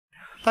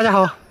大家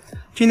好，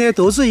今天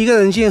独自一个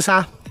人进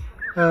山，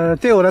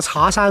对我的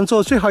茶山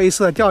做最后一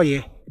次的调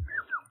研。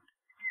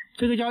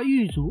这个叫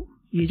玉竹，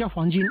也叫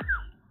黄金，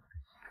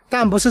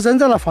但不是真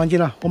正的黄金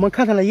了。我们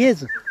看它的叶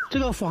子，这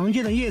个黄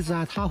金的叶子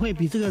啊，它会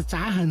比这个窄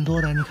很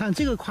多的。你看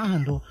这个宽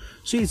很多，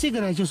所以这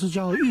个呢就是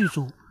叫玉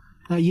竹，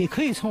也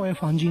可以称为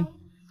黄金。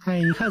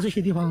你看这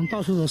些地方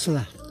到处都是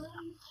的，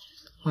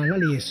那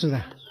里也是的，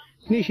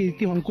那些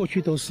地方过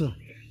去都是，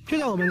就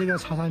在我们这个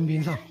茶山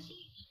边上。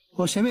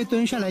我前面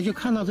蹲下来就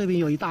看到这边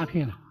有一大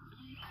片了。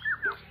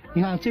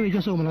你看这边就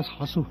是我们的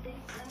茶树，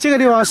这个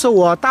地方是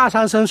我大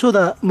山深处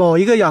的某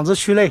一个养殖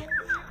区内。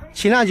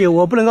请谅解，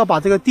我不能够把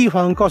这个地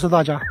方告诉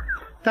大家，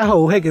待会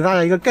我会给大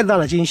家一个更大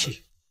的惊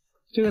喜。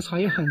这个茶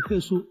叶很特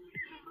殊，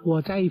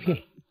我摘一片，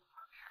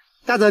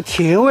带着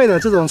甜味的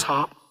这种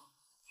茶，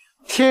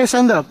天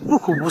生的不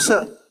苦不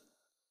涩。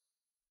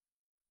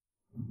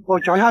我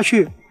嚼下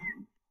去，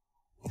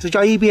只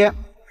嚼一边，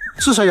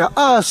至少要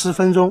20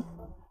分钟。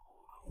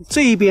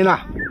这一边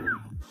啊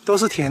都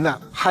是甜的，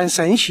很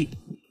神奇。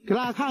给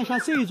大家看一下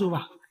这一株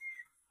吧，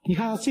你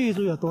看这一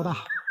株有多大？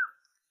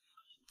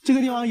这个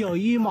地方有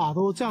1码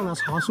多这样的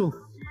茶树，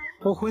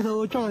我回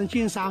头叫人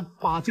进山，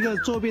把这个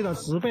周边的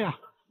植被啊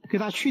给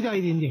它去掉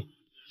一点点，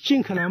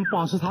尽可能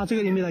保持它这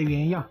个里面的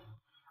原样。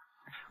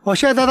我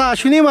现在带大家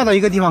去另外的一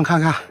个地方看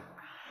看，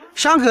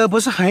相隔不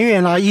是很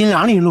远了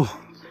，1-2里路。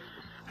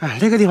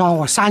那个地方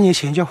我3年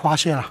前就发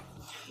现了，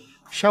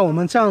像我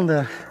们这样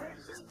的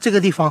这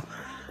个地方，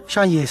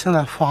像野生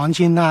的黄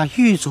金啊、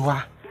玉竹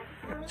啊，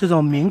这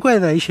种名贵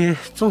的一些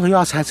中成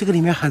药材，这个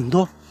里面很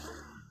多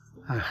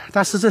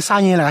但是这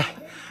3年来，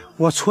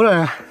我除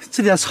了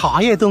这里的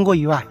茶叶动过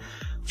以外，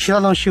其他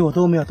东西我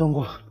都没有动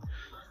过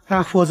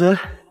否则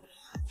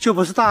就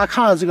不是大家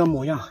看到的这个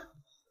模样。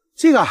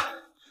这个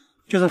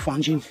就是黄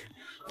金，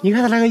你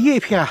看它那个叶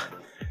片啊，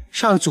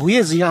像竹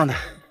叶子一样的。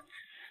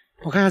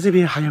我看看这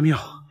边还有没有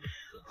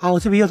我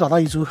这边又找到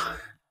一株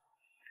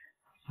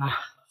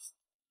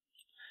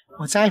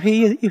我摘一片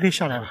叶片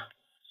下来吧。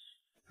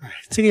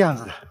这个样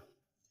子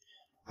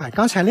的。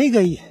刚才那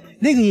个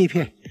叶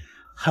片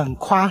很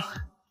宽，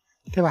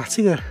对吧？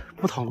这个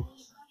不同。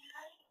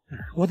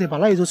我得把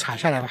那一株采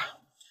下来吧，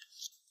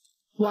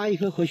挖一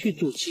颗回去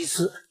煮鸡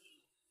吃。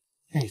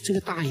这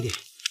个大一点，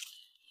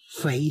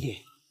肥一点。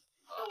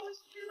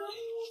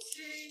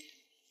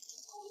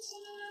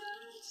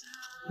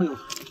哎呦，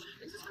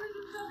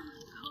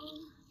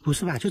不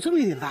是吧？就这么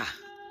一点大。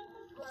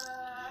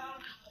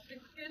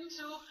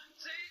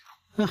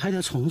那还有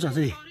条虫子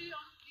这里。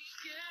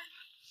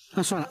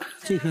那算了，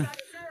这颗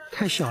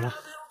太小了，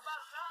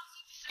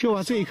就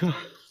挖这一颗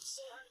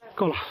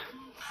够了。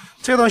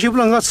这个东西不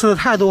能够吃的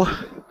太多，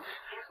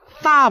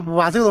大补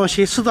这个东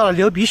西吃到了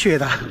流鼻血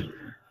的。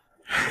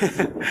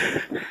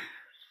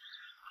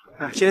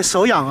今天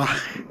手痒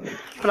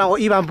不然我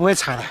一般不会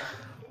采的。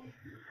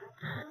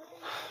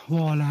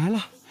我来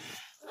了，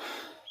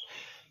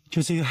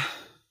就这个，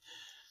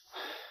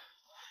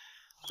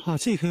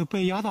这颗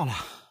被压倒了。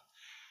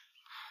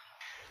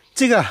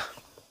这个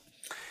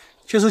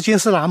就是金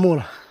丝楠木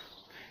了。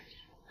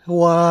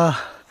我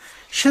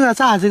现在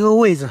站在这个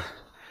位置，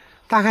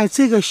大概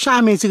这个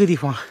下面这个地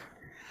方，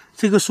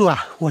这个树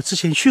我之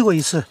前去过一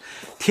次，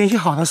天气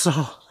好的时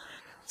候，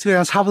这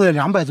个差不多有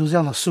200株这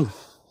样的树。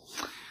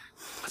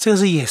这个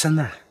是野生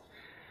的，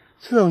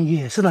这种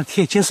野生的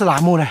金丝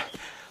楠木呢，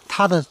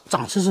它的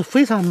长势是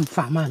非常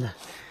缓慢的。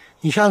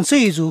你像这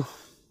一株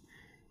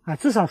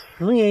至少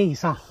10年以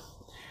上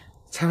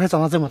才会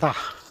长到这么大。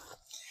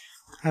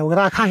我给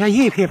大家看一下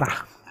叶片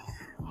吧。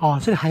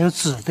这里还有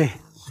籽，对，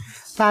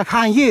大家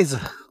看叶子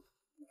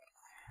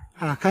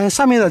看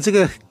上面的这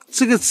个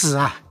籽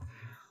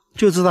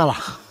就知道了。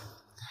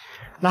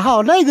然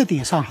后那个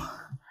点上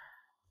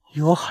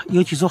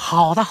有几株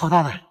好大好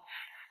大的，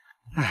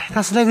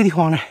但是那个地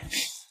方呢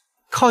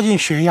靠近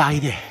悬崖一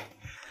点，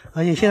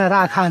而且现在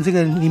大家看这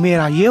个里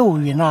面也有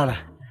云了，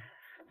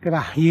对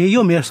吧？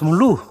又没有什么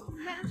路，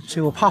所以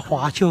我怕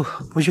滑就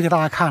不去给大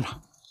家看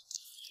了。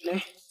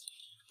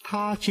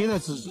它结的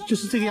籽就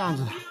是这个样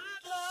子的。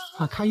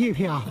看叶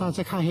片大家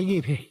再看一下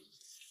叶片，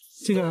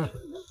这个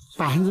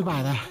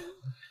100%的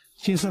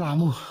金丝楠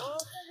木。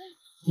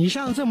你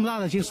像这么大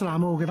的金丝楠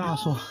木，我跟大家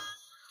说，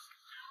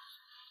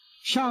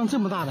像这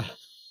么大的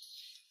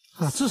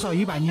至少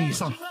100年以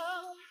上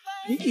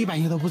，100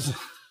年都不止。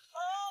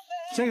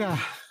这个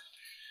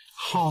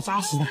好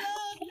扎实的，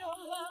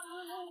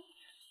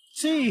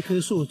这一棵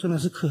树真的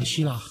是可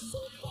惜了，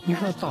你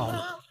看它倒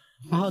了，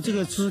然后这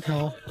个枝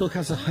条都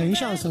开始横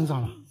向生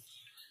长了，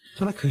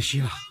真的可惜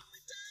了。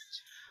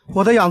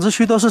我的养殖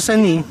区都是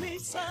森林，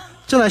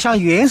真的像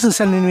原始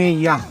森林里面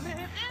一样。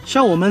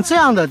像我们这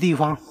样的地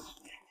方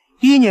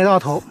，1年到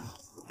头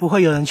不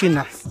会有人进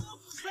来。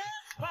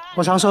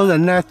我常说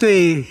人呢，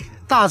对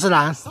大自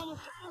然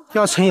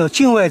要存有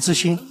敬畏之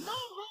心。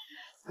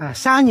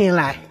3年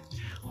来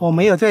我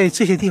没有对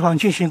这些地方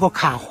进行过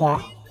砍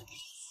花。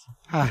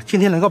今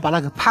天能够把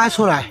那个拍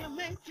出来，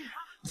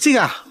这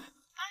个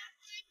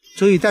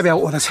足以代表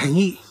我的诚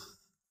意。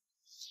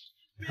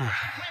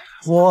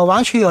我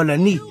完全有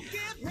能力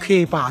可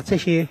以把这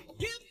些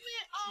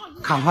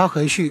砍花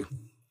回去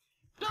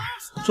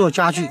做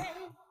家具，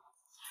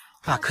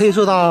啊，可以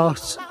做到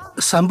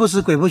神不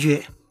知鬼不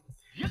觉，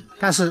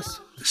但是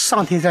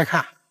上天在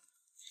看，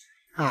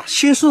啊，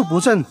心术不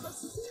正、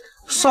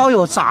稍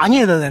有杂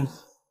念的人，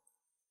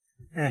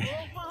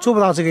哎，做不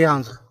到这个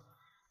样子。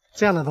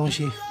这样的东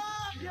西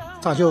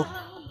早就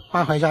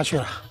搬回家去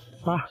了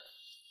啊。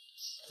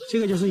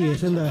这个就是野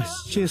生的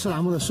金丝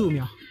楠木的树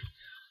苗，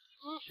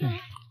哎，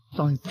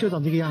就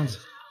长这个样子。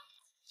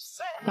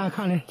大家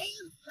看呢，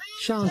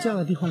像这样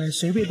的地方呢，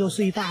随便都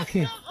是一大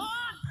片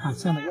啊，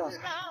这样的药材。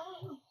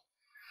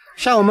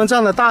像我们这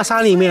样的大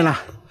山里面呢，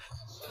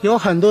有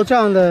很多这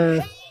样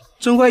的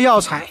珍贵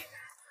药材，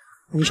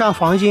你像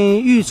黄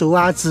金、玉竹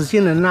啊、紫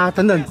金仁啊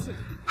等等，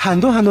很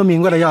多很多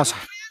名贵的药材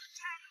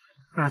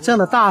啊。这样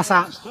的大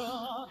山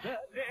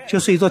就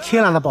是一座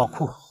天然的宝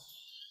库。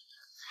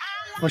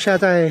我现在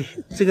在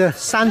这个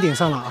山顶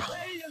上了啊，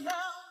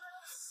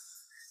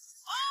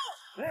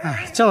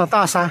哎，这样的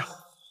大山，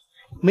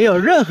没有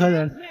任何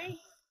人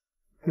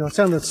有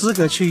这样的资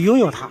格去拥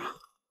有它，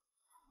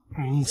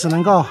哎，你只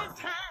能够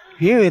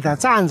远远的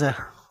站着，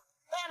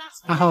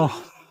然后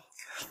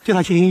对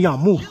它进行仰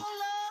慕。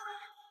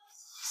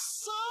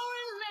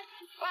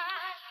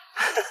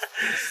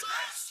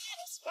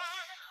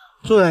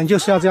做人就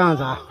是要这样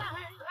子啊，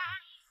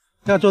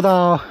要做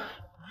到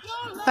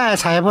爱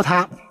财不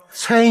贪，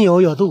吹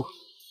牛有度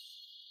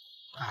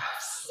啊，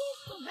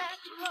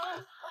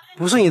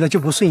不是你的就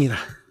不是你的，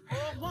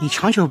你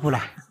强求不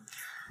来。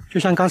就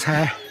像刚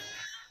才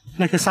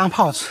那颗山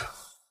炮子，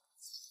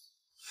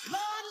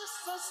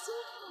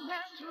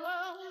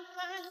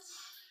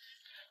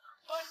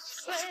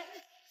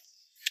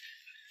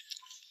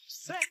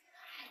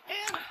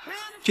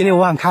今天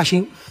我很开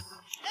心，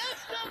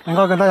能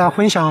够跟大家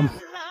分享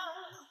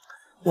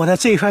我的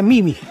这一番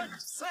秘密。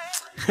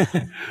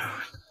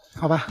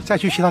好吧，再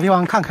去其他地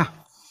方看看。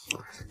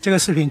这个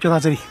视频就到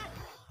这里，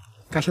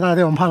感谢大家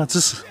对我们胖的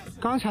支持。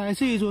刚才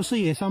这一株是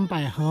野生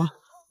百合，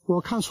我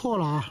看错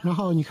了啊。然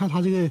后你看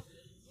它这个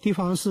地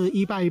方是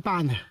一半一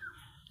半的，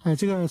哎，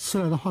这个吃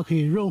了的话可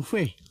以润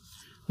肺。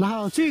然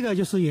后这个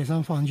就是野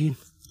生黄金，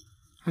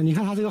啊，你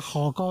看它这个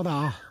好高的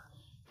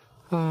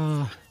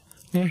啊，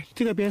哎，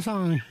这个边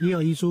上也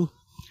有一株，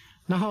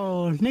然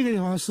后那个地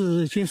方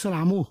是金丝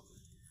楠木，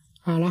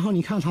啊，然后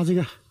你看它这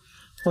个，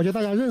我觉得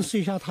大家认识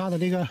一下它的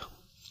那个，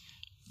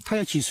它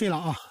有几岁了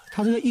啊？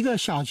它这个一个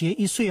小节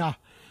1岁啊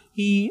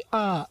，1、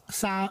2、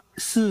3、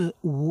4、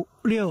5、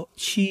6、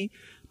7、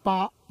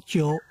8、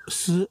9、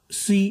10、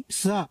11、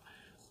12，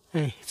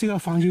哎，这个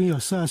黄金有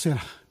12岁了，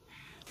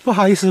不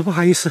好意思，不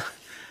好意思，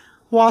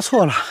挖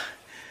错了，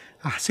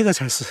啊，这个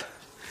才是，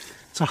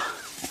走。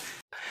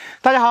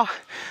大家好，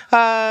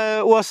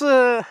我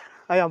是，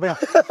哎呀，不要，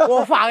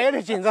我反而有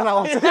点紧张了，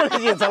我真的有点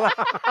紧张了。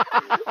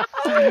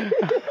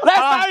来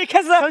，3、2、1，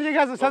开始，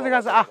从这开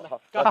始啊！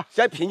好，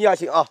先平静下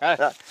心啊！哎，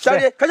小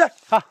姐，开始。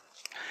好，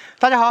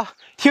大家好，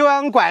听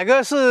闻拐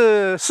哥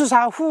是四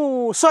川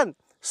抚顺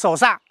首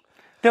善，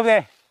对不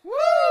对？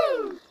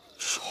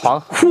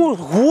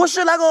湖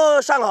是那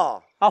个善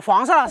啊？啊，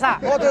皇上的善。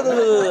哦，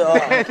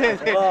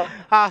对。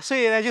啊，所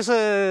以呢，就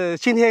是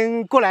今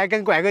天过来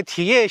跟拐哥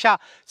体验一下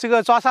这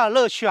个抓善的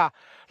乐趣啊。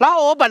然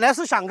后我本来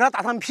是想跟他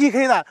打上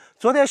PK 的，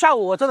昨天下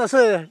午我真的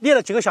是练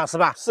了几个小时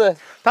吧。是。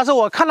但是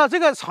我看到这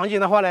个场景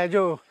的话呢，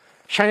就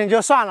想想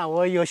就算了，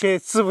我有些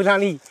自不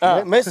量力。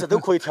没事都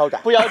可以挑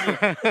战，不要紧。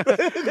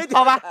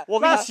好吧，我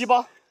给你提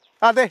包。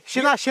啊，对，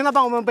行了，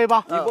帮我们背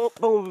包。你帮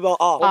我背包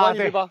啊，我帮你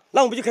背包。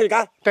那我们就开始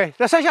干。对，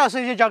那剩下的事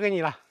情就交给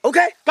你了。OK，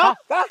 干。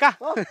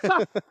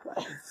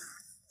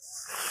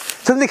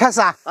真的开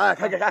始啊？哎，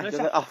开始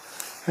啊！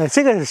哎，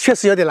这个确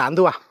实有点难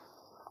度啊。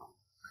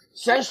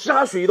先洗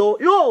下水咯。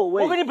哟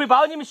喂！我给你背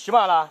包，你们去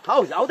嘛了？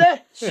好，要得。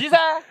去噻。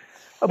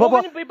我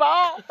给你背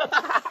包。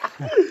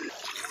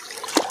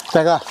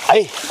帅哥，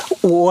哎，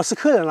我是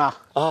客人了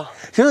啊。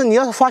就是你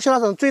要是发现那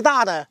种最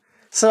大的，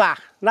是吧？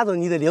那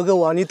种你得留给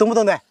我，你懂不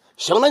懂的？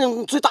行，那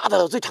种最大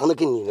的、最长的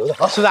给你留着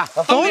啊，是吧？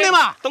懂的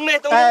嘛？懂的。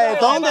哎，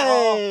懂的。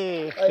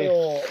哎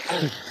呦，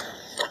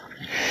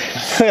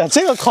哎呀，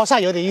这个靠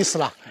山有点意思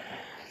了。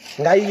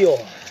哎呦，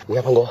你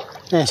看胖哥，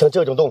像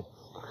这种洞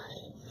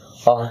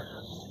啊，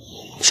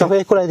小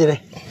飞过来一点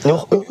嘞。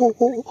哦，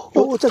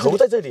头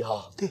在这里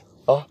哈。对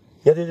啊，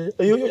对，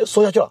哎呦，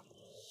缩下去了。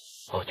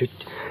哦，就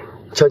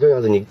像这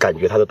样子，你感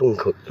觉它的洞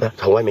口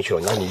朝外面去了，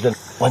然后你在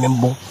外面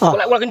摸。我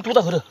来给你堵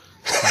到后头。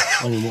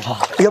往里摸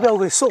哈。要不要我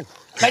给你送？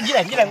来，你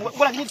来，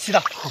我来给你提到。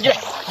你来，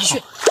你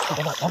去。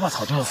我把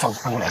草就放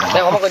过来了。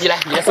来，王胖哥，你来。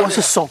我是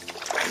怂，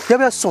要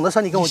不要怂的时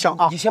候你跟我讲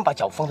啊？你先把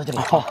脚放在这里。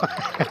好。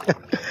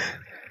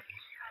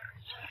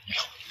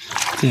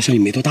这个小鱼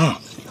没多大，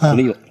可能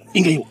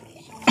应该有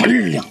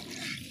2两、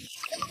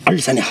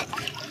2、3两。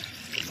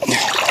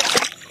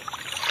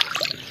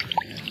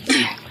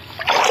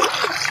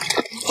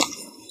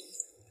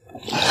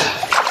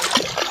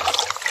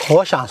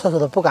我想下手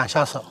都不敢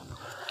下手，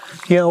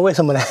因为为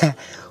什么呢？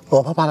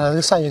我怕把他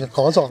的鳝鱼给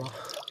搞走了。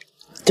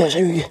这鳝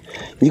鱼，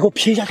你给我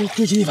撇一下这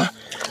些地方，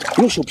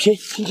用手撇，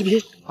轻轻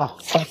撇。啊，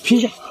撇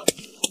一下啊，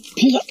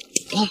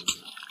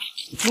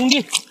用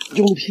力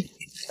撇。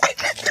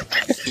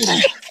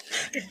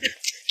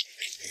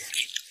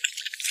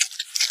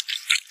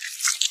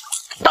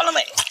到了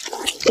没？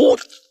我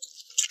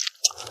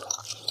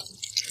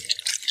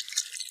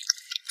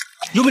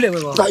有没得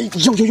鬼哥？哎，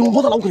有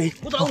摸到脑壳的，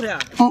摸到脑壳的啊？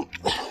嗯，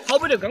好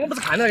没得，刚刚不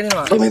是看到那个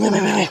吗？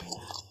没。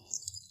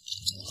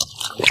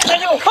加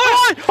油！我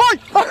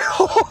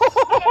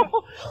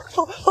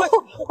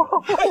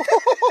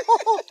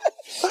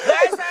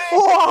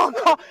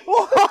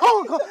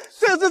靠！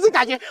这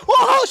感觉，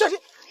哇！小心，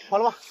跑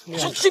了吗？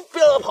先不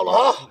要让他跑了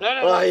啊！来，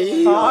哎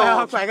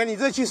呀，拐哥，你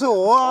这技术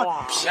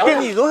我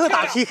跟你如何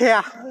打 PK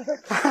啊？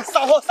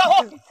上货，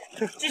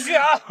继续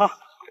啊！好，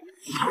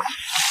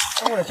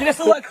今天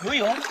手还可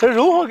以哦。这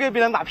如何跟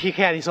别人打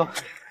PK 啊？你说？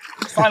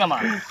算了嘛。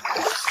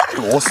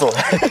螺丝，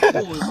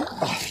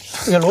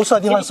有螺丝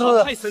的地方是不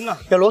是？太深了。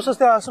有螺丝的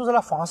地方是不是那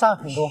黄鳝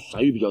很多？鳝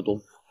鱼比较多。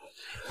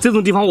这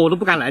种地方我都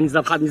不敢来，你知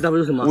道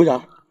为什么？为啥？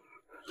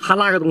它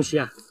那个东西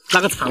啊，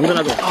那个长的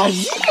那种。哎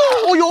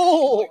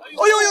呦！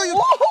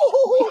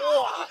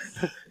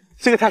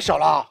这个太小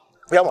了啊！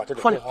不要嘛，这里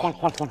换了，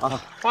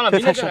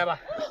明天再来吧。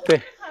对，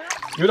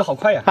游得好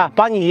快呀！啊，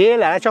把你爷爷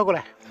奶奶叫过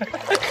来。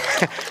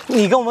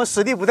你跟我们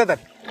实力不对等，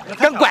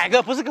跟拐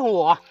哥不是跟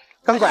我，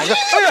跟拐哥。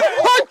哎呀！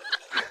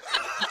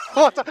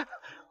我操！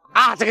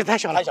啊，这个太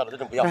小了，这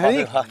种不要。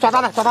抓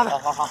大的，大的。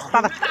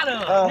大的，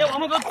你看王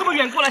八哥这么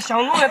远过来，想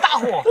弄点大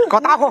货，搞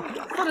大货，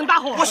做点大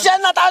货。我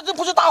现在打这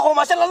不是大货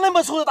吗？现在那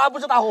么粗的打不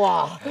是大货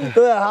啊？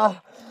对啊，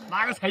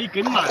哪个才一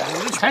根嘛？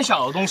你这全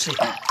小的东西。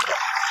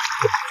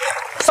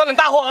上点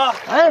大货啊！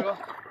哎，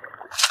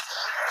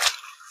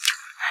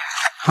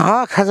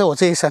好，开始我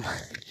这一身，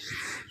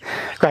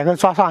拐哥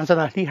抓上真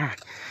的厉害。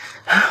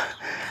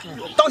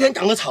稻田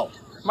长得草，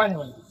慢点。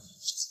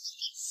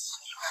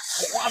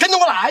跟着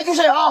我来就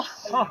是啊！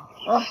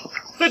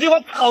这地方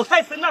草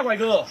太深了，拐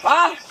哥。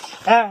啊！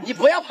哎，你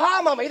不要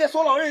怕嘛，没得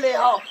说老二的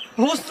哈。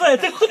不是，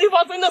这个地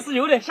方真的是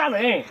有点吓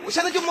人。我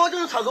现在就摸这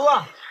种草沟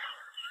啊。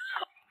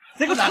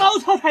这个草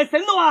太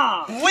深了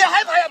啊！不要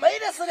害怕呀，没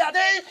得事的，这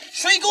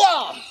水沟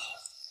啊。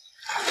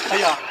哎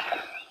呀，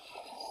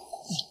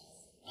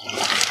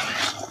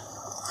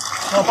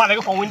我把那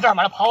个防蚊帐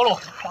把它抛了。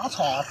拔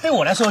草啊，对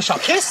我来说小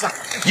case 啊，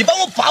你帮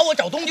我把我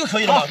脚动就可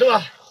以了嘛，对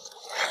吧？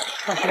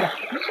放心了。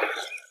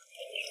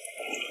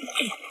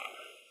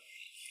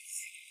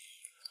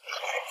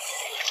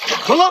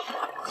龙哥，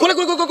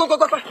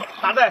过来！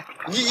啥子？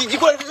你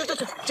过来，这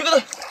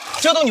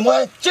个洞你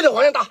摸，这个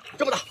往上打，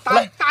这么打，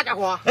来大家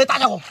伙啊！哎，大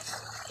家伙，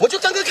我就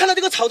刚刚看到这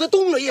个草在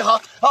动了一下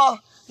啊，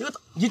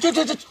你这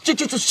切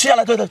下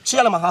来，对，切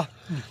下来嘛哈，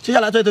切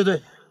下来，对。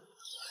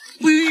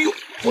哎呦，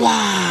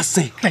哇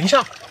塞！等一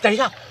下，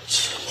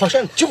好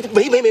像就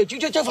没，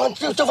就这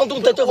方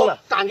动在这方了，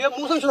感觉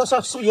摸上去的时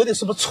候是不是有点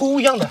什么粗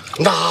一样的？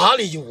哪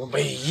里有？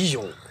没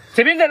有。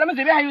这边在那边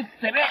这边还有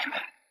这边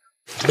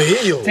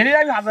没有。这里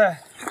还有啥子？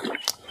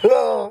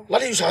哪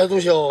里有啥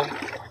东西哦？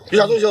有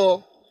啥东西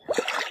哦？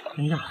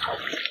等一下，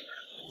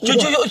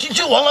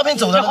就往那边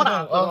走的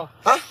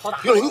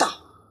有人打。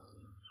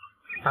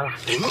打了。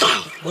人打，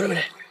摸到没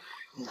得？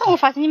但我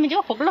发现你们这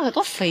个后边那个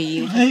多肥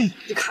哟！哎，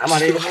你看嘛，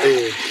那个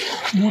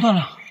摸到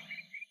了。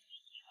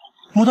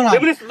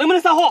能不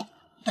能上货？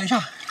等一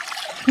下，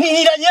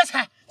你要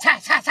踩，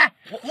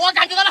我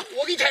感觉到了，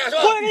我给你踩下是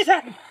吧？我也给你踩。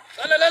来，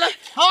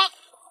好，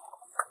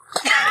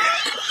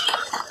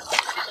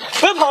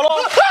不要跑了！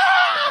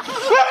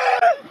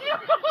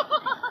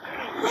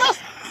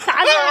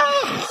啥子？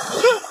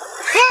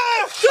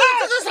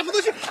这是什么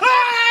东西？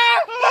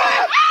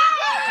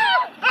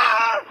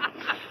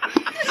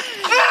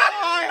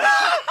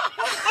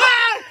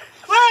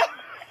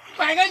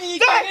拐哥你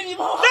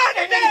跑！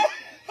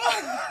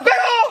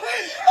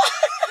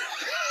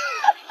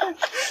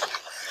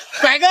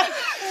拐哥，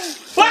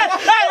喂，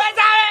在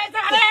哪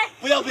里？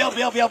不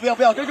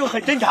要，这种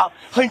很正常，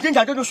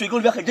这种水沟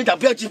里面很正常，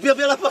不要急，不要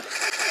了，不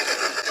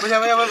行，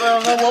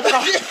我不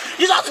搞，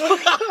你咋出来？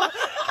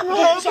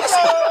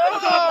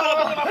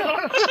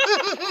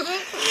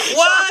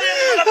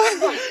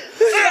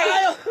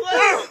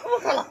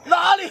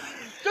哪里？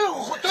这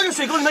种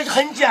水沟里面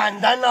很简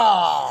单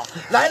啦，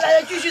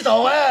来，继续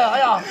走哎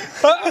呀！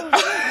开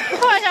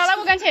玩笑，哪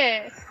个敢去？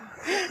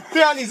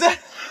对啊，你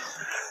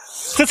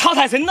这草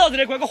太深了，这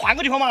里拐个换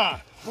个地方嘛。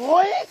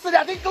不是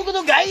的，这狗狗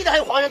都挨的，还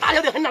有黄人大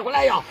条的很呐，快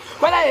来呀！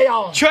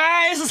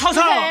全是草。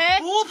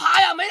不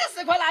怕呀，没得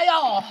事，快来呀！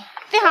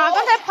等一下，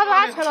刚才跑到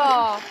哪去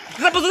了？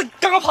那不是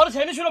刚刚跑到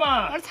前面去了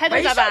吗？我猜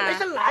对咋办？没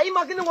事，来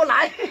嘛，跟着我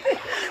来，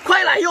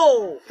快来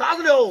哟！啥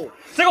子哟？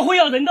这个会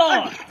咬人的，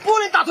不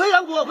能打退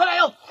堂鼓，快来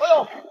哟！哎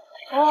呦！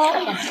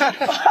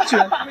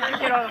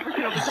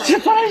这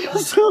突然有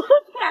手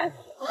感。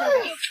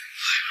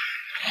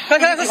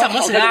看是什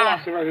么蛇啊？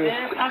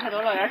打太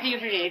多了，而且又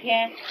是热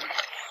天。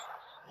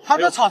它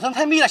这草层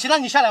太密了，先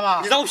让你下来嘛。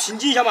你让我平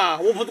静一下嘛，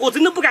我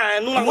真的不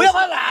敢弄了。不要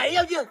怕来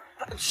呀，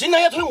行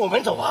人要推我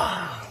们走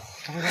啊！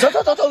走，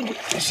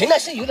行人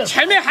是有点。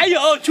前面还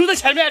有，就在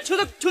前面，就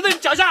在你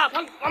脚下，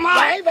妈妈。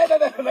没，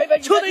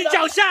就在你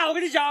脚下，我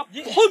跟你讲，后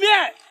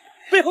面，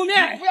背后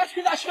面。不要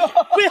去那去。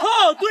背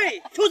后，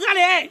对，就在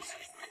那里。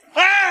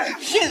哎，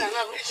骗人了！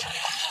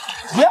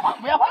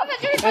不要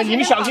哎，你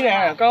们小心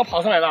点，刚刚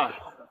跑上来了。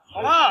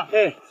好吧？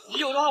哎，你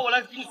有的话我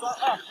来给你抓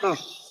啊。嗯，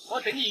我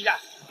等你一下。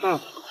嗯。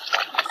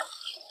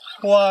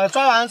我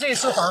抓完这一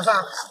次黄鳝，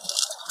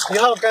以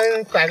后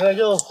跟仔哥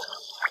就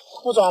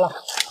不抓了。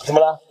怎么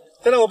了？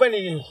真的，我被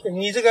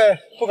你这个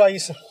不好意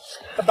思，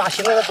把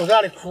行了躲在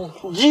那里哭。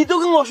你都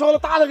跟我说了，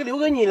大那个留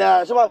给你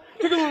了，是吧？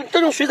这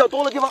种水草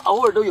多的地方，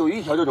偶尔都有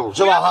一条这种，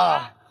是吧？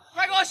哈。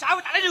乖哥，下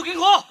回大的就给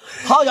我。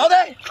好，要得。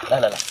来，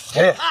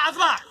这里。啥子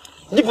嘛？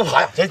你不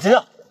怕呀？这真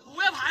的。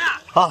不要怕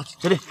呀。好，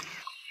这里。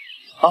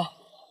好。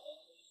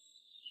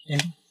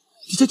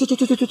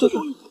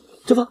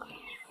这方。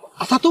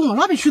啊，他动往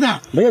那边去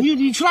的。没有，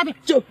你去那边。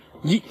对，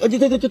你去那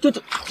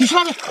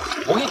边。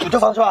我给你堵这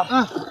方是吧？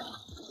嗯。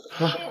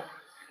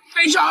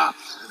等一下啊，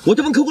我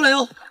这边扣过来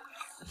哦。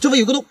这边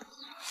有个洞。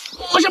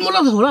我想摸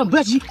到头了，不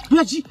要急。要不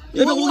然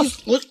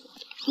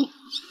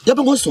要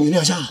不然我耸你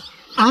2下。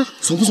啊？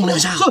耸不耸2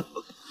下？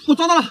我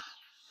抓到了。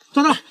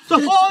走。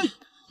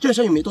这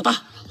声音没多大。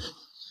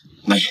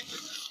没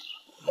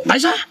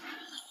事。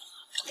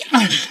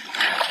哎，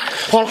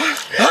跑了啊！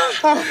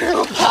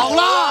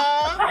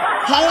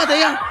跑了，等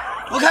一下，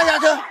我看一下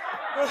这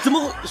怎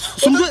么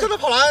什么真的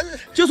跑了？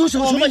就从手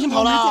板心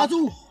跑了。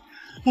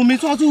我没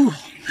抓住，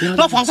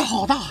那黄鳝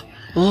好大。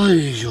哎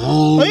呦！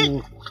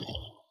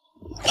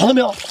跑了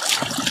没有？我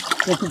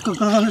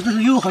刚这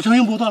又好像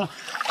又摸到了。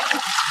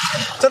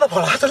真的跑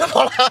了。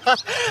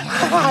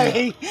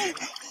哎，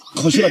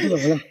可惜了，这个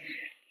完了。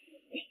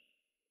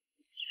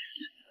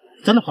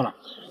真的跑了，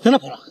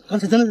刚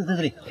才真的是在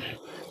这里。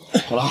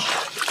跑了，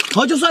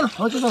跑就算了。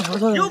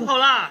又跑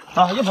了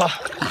啊，又跑了。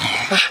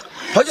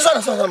跑就算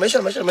了，没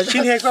事。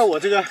今天怪我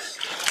这个，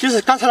就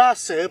是刚才那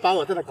蛇把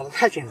我真的搞得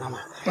太紧张了。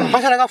刚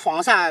才那个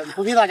黄鳝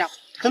不骗大家，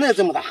真的有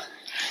这么大，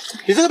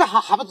比这个大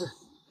还不止。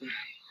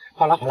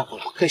跑了，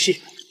可惜。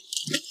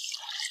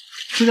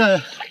这个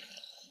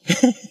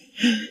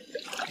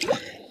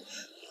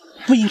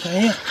不应该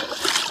呀。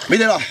没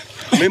得了，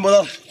没摸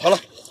到，好了。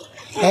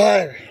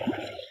哎，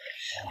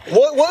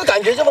我的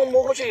感觉这么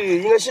摸过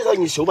去，应该是到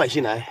你手板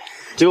心来，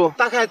结果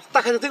大概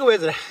在这个位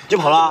置就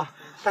跑了。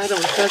大概这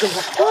么快。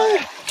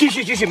哎，继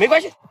续，没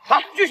关系，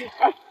好，继续。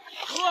我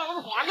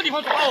们换个地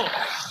方抓哦。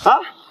啊？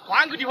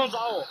换个地方抓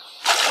哦。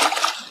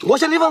我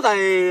想地方在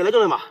那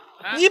种人嘛。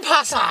你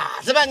怕啥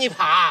子吧？你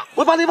怕？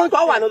我把地方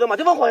抓完了的嘛，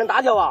地方好像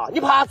大条啊，你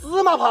怕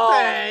子嘛跑？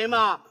对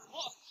嘛？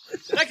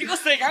来给个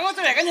蛇干我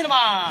这边感觉了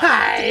嘛？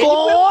哎，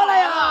过来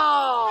呀！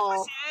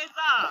鞋子。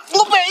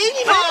我背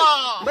你嘛。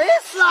没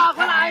事啊，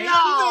快来呀！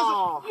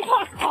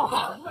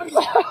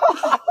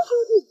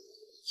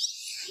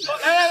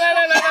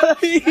来。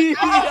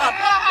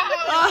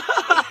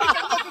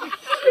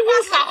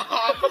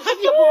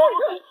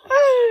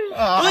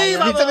哎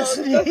呀，你真的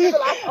是你。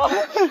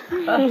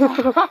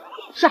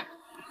是，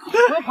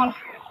不要跑了。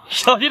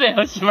小心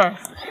点，媳妇儿。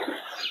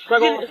乖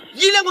哥，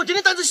你两个今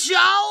天胆子小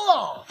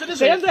哦，真的是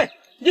这样子。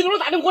你弄了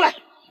大点过来。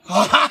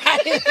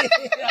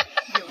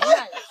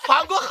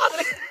放过哈子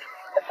的。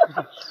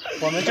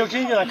我们就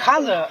静静的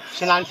看着，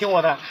行了，你听我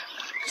的，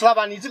知道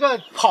吧？你这个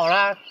跑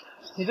了，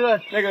你这个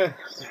那个，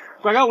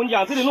乖哥，我跟你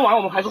讲，这里弄完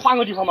我们还是换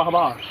个地方嘛，好不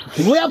好？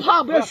不要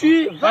怕，不要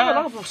虚，那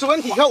个不是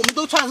问题。你看，我们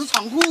都穿的是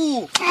长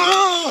裤。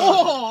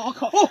我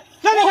靠！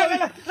来！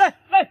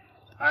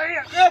哎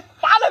呀，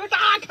把那个打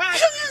开！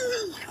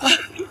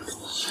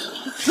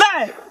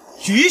来，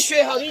巨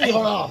雪好的地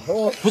方了。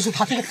不是，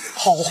他这个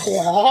好滑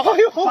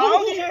哟。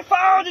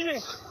放进去。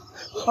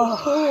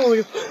哦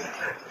哟！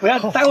不要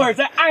待会儿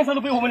在岸上都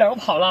被我们两个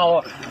跑了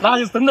哦，那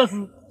就真的是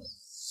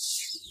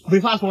没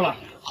法说了。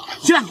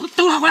行了，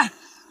等会儿回来。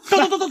走。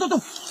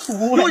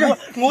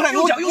我来，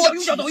右脚，快！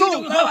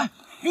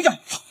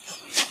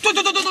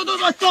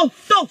走！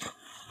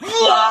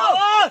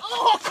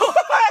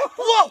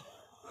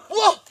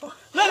哇！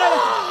来！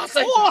哇，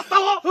大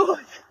王！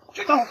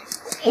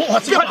哇，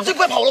这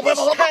快跑了！来，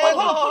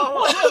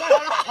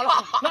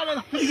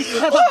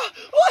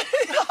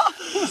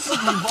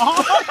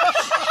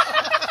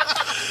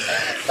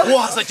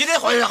哇塞，今天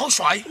黄鳝好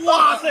帅！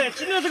哇塞，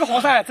今天这个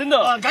黄鳝真的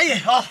安逸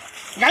啊，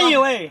安逸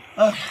喂！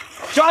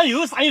居然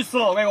又上一次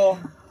了，乖哥。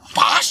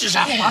80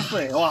噻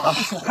！80哇，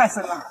太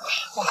深了！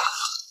哇，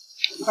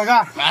大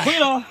哥，可以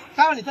了。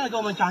待会你再给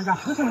我们讲一讲，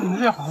为什么你们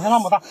这边黄鳝那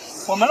么大，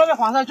我们那边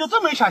黄鳝就这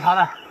么一小条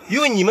的？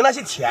因为你们那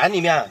些田里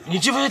面，你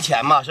这不是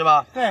田嘛，是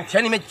吧？对。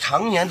田里面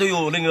常年都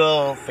有那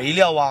个肥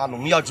料啊、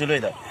农药之类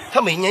的，它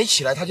每年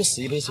起来它就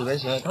死一倍，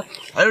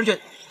而且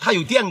它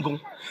有电工。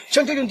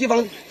像这种地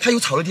方，它有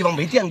草的地方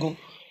没电工，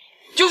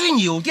就是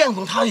你有电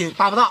工，它也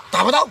打不到，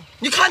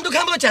你看都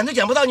看不到，捡都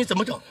捡不到，你怎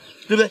么整？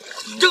对不对？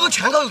这个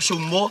全靠手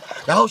摸，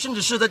然后甚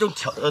至是在这种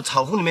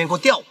草缝里面给我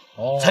吊，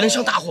才能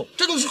上大货。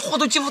这种货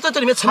都几乎在这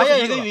里面沉了。还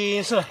有一个原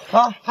因是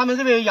啊，他们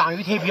这边养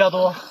鱼田比较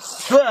多，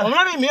对，我们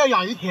那边没有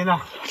养鱼田的。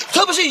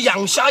特别是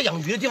养虾养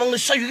鱼的地方，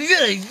鲨鱼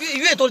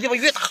越多的地方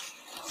越大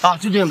啊，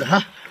就这样的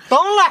哈。懂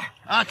了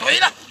啊，对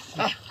了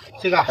啊，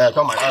这个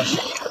装满了。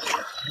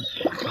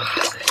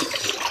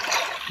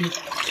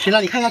行了，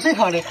你看看这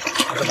条的，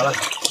怎么了？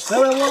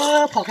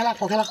我跑开了。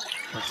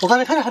我刚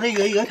才看到后头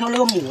有一条那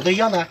个母的一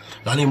样的，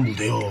哪里母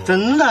的哟？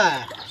真的。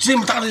这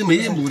么大的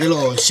没母的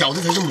了，小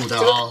的才是母的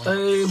啊。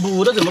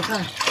母的怎么看？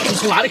你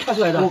从哪里看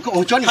出来的？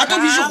我教你看。它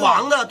肚皮是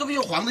黄的，肚皮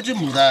是黄的就是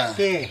母的。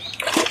对。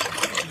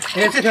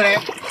哎，这条嘞？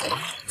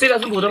这条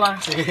是母的吗？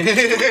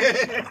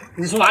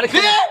你从哪里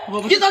看？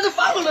你咋子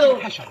放了？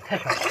太小了，太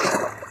小了。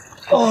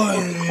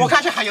我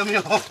看看还有没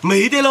有？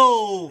没得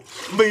喽，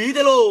没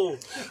得喽，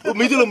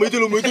没得了，没得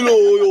了，没得了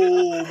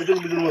哟，没得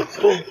了，没得了。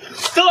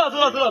走了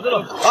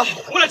啊！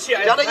我来骑，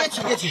要得也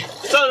骑。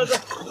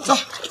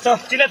走，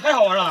今天太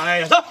好玩了，哎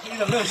呀，走，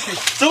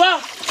走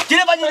吧，今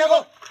天把你两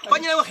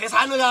个黑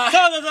惨了啊！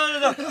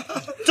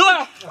走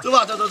吧，走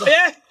吧。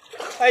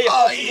哎呀，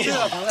这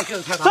个房子就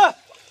是太大。走。